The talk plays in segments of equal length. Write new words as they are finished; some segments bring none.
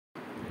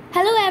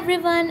Hello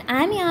everyone,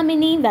 I'm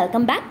Yamini.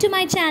 Welcome back to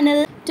my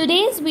channel.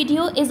 Today's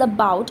video is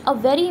about a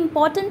very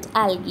important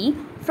algae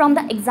from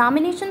the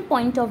examination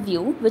point of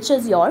view, which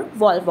is your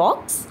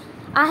Volvox.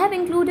 I have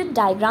included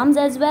diagrams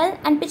as well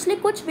and पिछले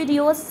कुछ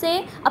videos से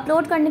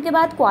upload करने के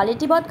बाद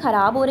quality बहुत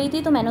ख़राब हो रही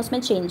थी तो मैंने उसमें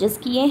चेंजेस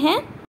किए हैं.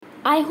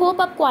 आई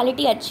होप अब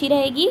क्वालिटी अच्छी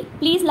रहेगी.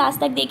 प्लीज़ लास्ट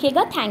तक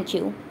देखिएगा. Thank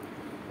you.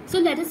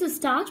 So let us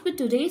start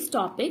with today's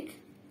topic.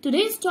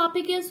 Today's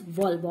topic is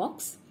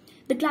Volvox.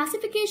 The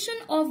classification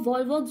of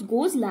Volvox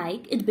goes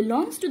like it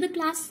belongs to the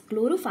class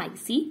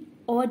Chlorophyceae,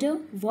 order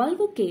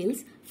Volvocales,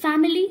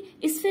 family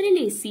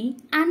Aspirants,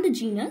 and the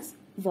genus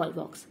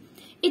Volvox.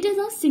 It is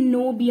a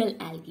synobial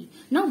algae.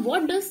 Now,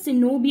 what does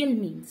synobial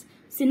means?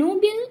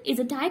 Synobial is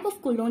a type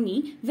of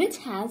colony which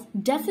has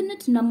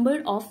definite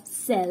number of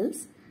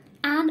cells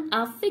and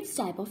a fixed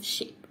type of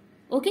shape.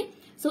 Okay,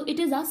 so it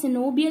is a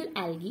synobial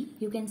algae.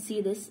 You can see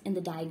this in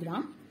the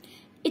diagram.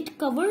 It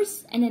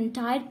covers an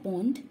entire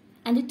pond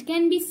and it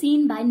can be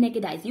seen by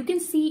naked eyes. You can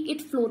see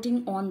it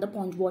floating on the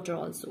pond water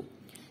also.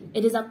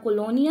 It is a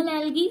colonial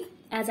algae,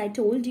 as I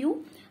told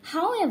you.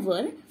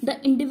 However, the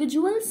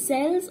individual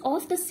cells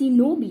of the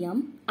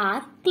synobium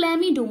are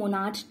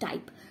chlamydomonad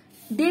type.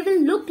 They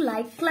will look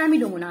like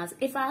chlamydomonads.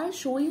 If I'll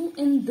show you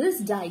in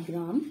this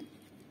diagram,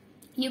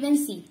 you can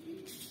see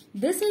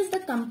this is the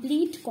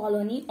complete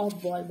colony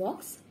of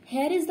Volvox.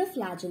 Here is the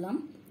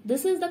flagellum.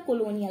 This is the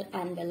colonial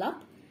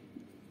envelope.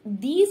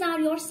 These are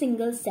your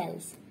single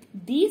cells.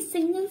 These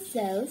single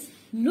cells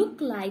look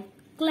like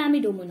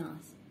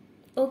chlamydomonads.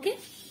 Okay?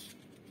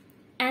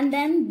 And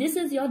then this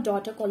is your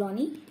daughter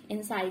colony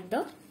inside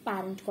the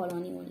parent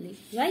colony only.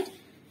 Right?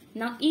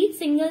 Now each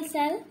single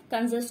cell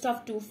consists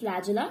of two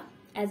flagella.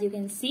 As you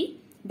can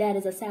see, there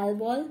is a cell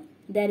wall.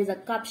 There is a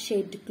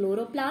cup-shaped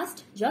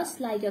chloroplast.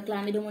 Just like your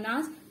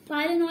chlamydomonads,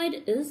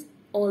 pyrenoid is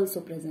also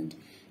present.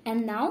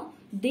 And now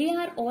they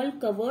are all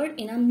covered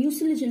in a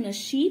mucilaginous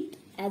sheath,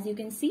 as you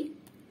can see.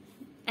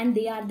 And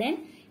they are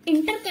then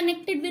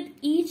interconnected with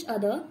each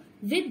other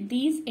with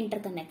these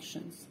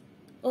interconnections.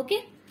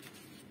 Okay?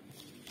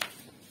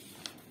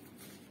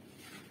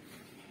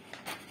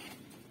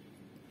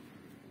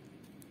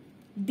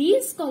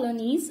 These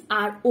colonies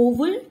are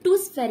oval to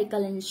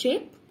spherical in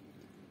shape.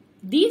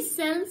 These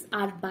cells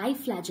are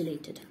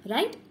biflagellated,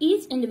 right?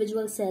 Each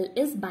individual cell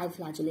is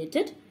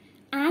biflagellated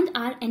and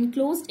are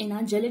enclosed in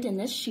a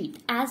gelatinous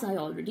sheath, as I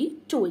already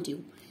told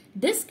you.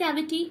 This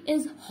cavity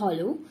is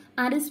hollow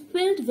and is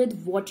filled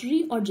with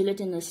watery or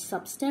gelatinous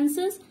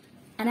substances.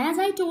 And as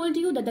I told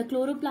you that the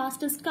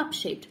chloroplast is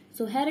cup-shaped.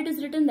 So here it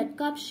is written that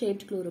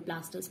cup-shaped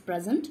chloroplast is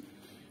present.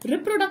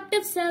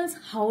 Reproductive cells,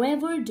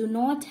 however, do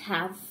not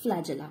have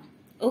flagella.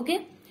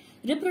 Okay?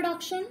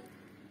 Reproduction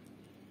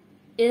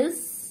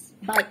is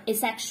by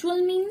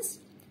asexual means.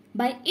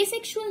 By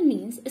asexual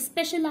means,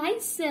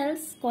 specialized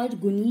cells called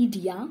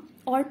gonidia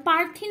or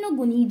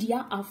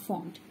parthenogonidia are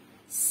formed.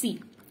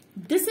 See.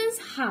 This is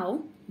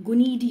how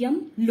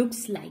gonidium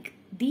looks like.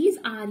 These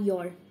are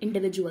your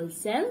individual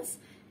cells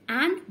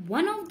and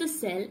one of the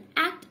cell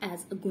act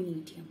as a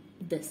gonidium.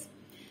 This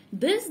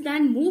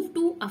then move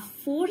to a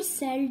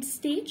four-celled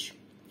stage.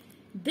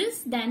 This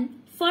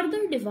then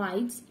further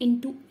divides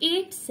into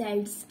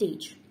eight-celled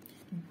stage.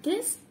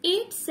 This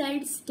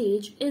eight-celled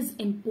stage is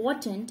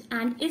important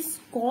and is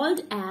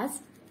called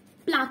as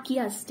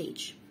Plakia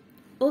stage.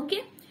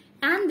 Okay?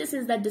 And this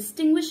is the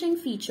distinguishing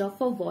feature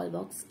for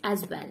Volvox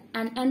as well.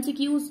 And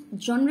MCQs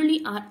generally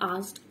are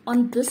asked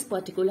on this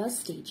particular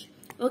stage.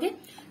 Okay.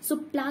 So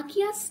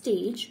Plakia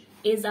stage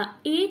is a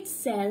 8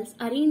 cells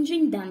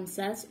arranging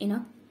themselves in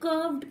a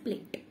curved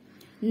plate.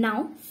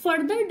 Now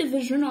further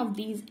division of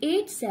these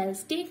 8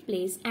 cells take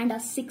place and a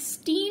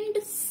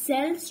 16th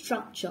cell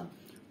structure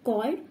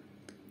called,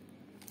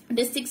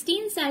 this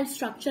 16 cell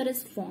structure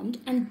is formed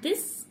and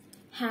this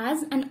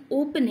has an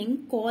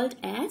opening called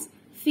as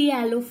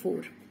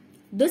phyalophore.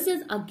 This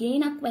is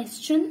again a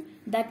question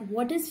that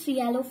what is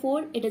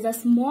phyalophore? It is a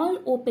small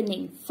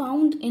opening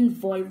found in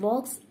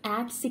Volvox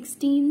at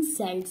 16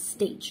 celled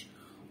stage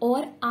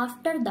or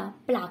after the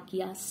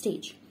Plakia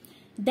stage.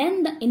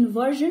 Then the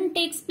inversion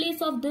takes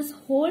place of this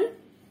whole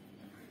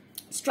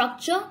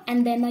structure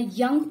and then a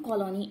young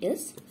colony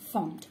is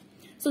formed.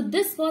 So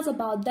this was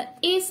about the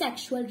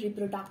asexual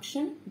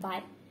reproduction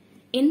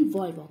in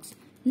Volvox.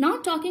 Now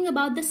talking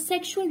about the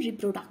sexual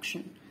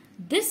reproduction.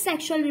 This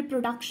sexual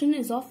reproduction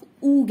is of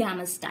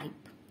oogamous type.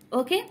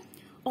 Okay?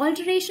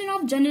 Alteration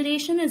of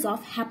generation is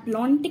of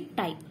haplontic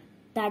type.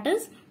 That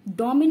is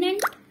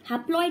dominant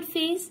haploid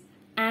phase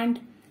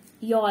and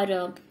your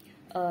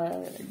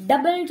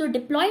double जो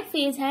diploid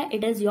phase है,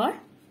 it is your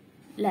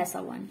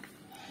lesser one.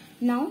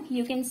 Now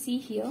you can see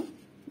here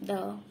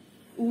the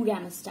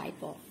oogamous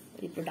type of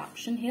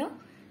reproduction here.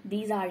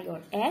 These are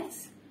your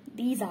eggs.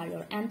 These are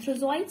your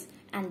anthrozoids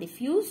and they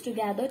fuse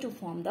together to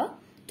form the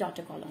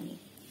daughter colony.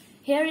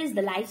 Here is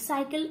the life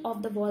cycle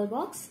of the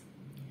Volvox.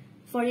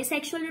 For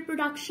asexual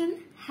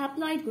reproduction,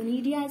 haploid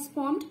gonidia is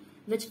formed,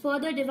 which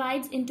further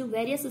divides into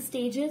various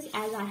stages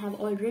as I have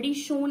already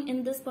shown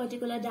in this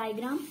particular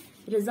diagram,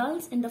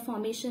 results in the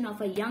formation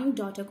of a young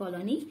daughter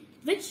colony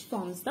which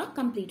forms the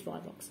complete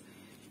Volvox.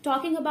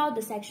 Talking about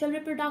the sexual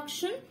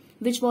reproduction,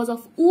 which was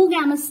of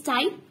oogamous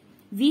type,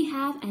 we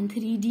have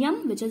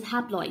antheridium, which is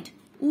haploid,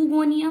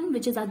 oogonium,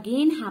 which is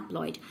again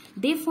haploid.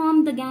 They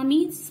form the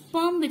gametes,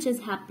 sperm, which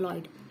is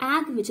haploid,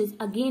 egg, which is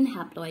again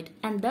haploid,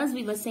 and thus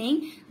we were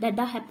saying that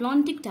the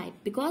haplontic type,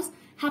 because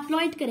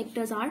haploid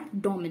characters are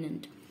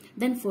dominant.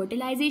 Then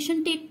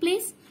fertilization take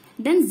place,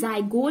 then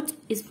zygote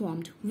is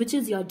formed, which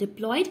is your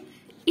diploid.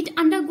 It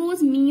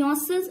undergoes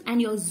meiosis and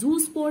your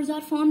zoospores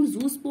are formed.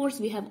 Zoospores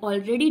we have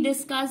already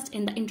discussed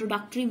in the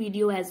introductory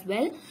video as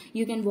well.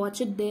 You can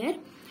watch it there.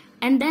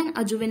 And then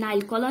a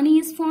juvenile colony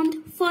is formed,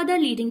 further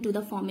leading to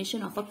the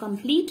formation of a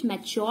complete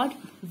matured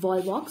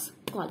Volvox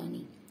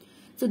colony.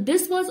 So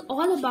this was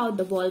all about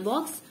the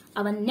Volvox.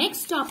 Our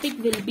next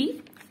topic will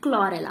be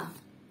chlorella.